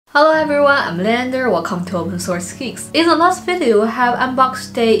Hello everyone, I'm Leander, welcome to Open Source Geeks. In the last video, we have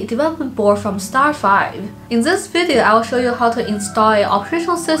unboxed a development board from RISC-V. In this video, I will show you how to install an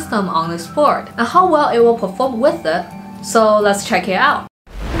operational system on this board and how well it will perform with it. So let's check it out.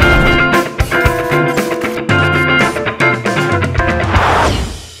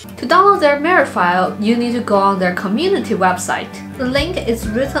 To download their mirror file, you need to go on their community website. The link is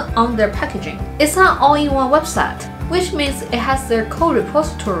written on their packaging. It's an all-in-one website, which means it has their code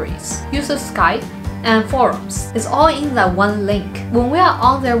repositories, user Skype, and forums. It's all in that one link. When we are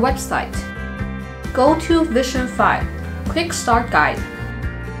on their website, go to VisionFive, Quick Start Guide.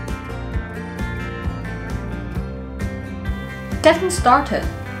 Getting started,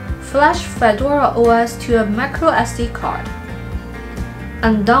 flash Fedora OS to a micro SD card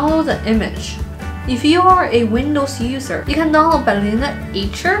and download the image. If you are a Windows user, you can download Berliner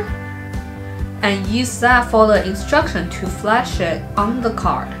Etcher and use that for the instruction to flash it on the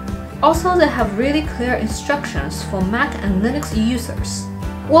card. Also, they have really clear instructions for Mac and Linux users.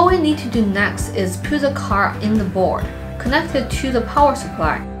 What we need to do next is put the card in the board, connect it to the power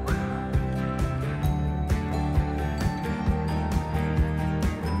supply.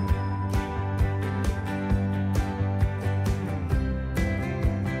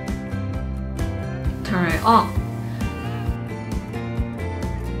 Turn it on.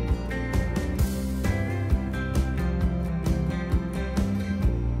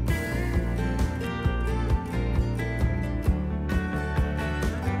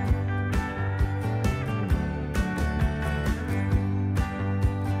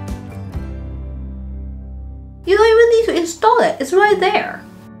 You don't even need to install it, it's right there.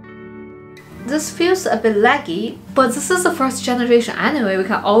 This feels a bit laggy, but this is the first generation anyway, we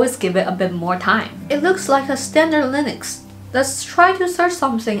can always give it a bit more time. It looks like a standard Linux. Let's try to search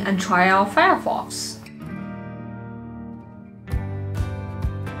something and try out Firefox.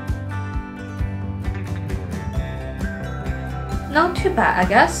 Not too bad, I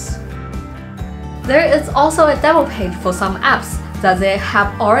guess. There is also a demo page for some apps that they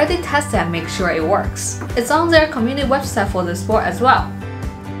have already tested and make sure it works. It's on their community website for this board as well.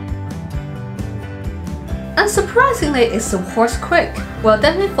 And surprisingly, it supports Quake. Well,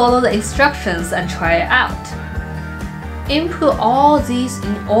 definitely follow the instructions and try it out. Input all these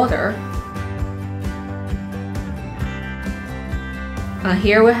in order. And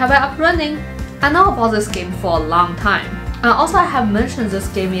here we have it up running. I know about this game for a long time. And also I have mentioned this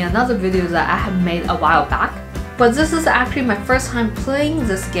game in another video that I have made a while back. But this is actually my first time playing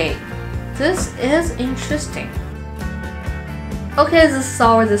this game. This is interesting. Okay, this is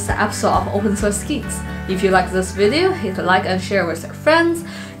all this episode of Open Source Geeks. If you like this video, hit like and share with your friends.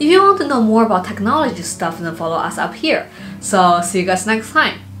 If you want to know more about technology stuff, then follow us up here. So see you guys next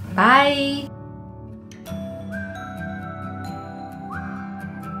time. Bye!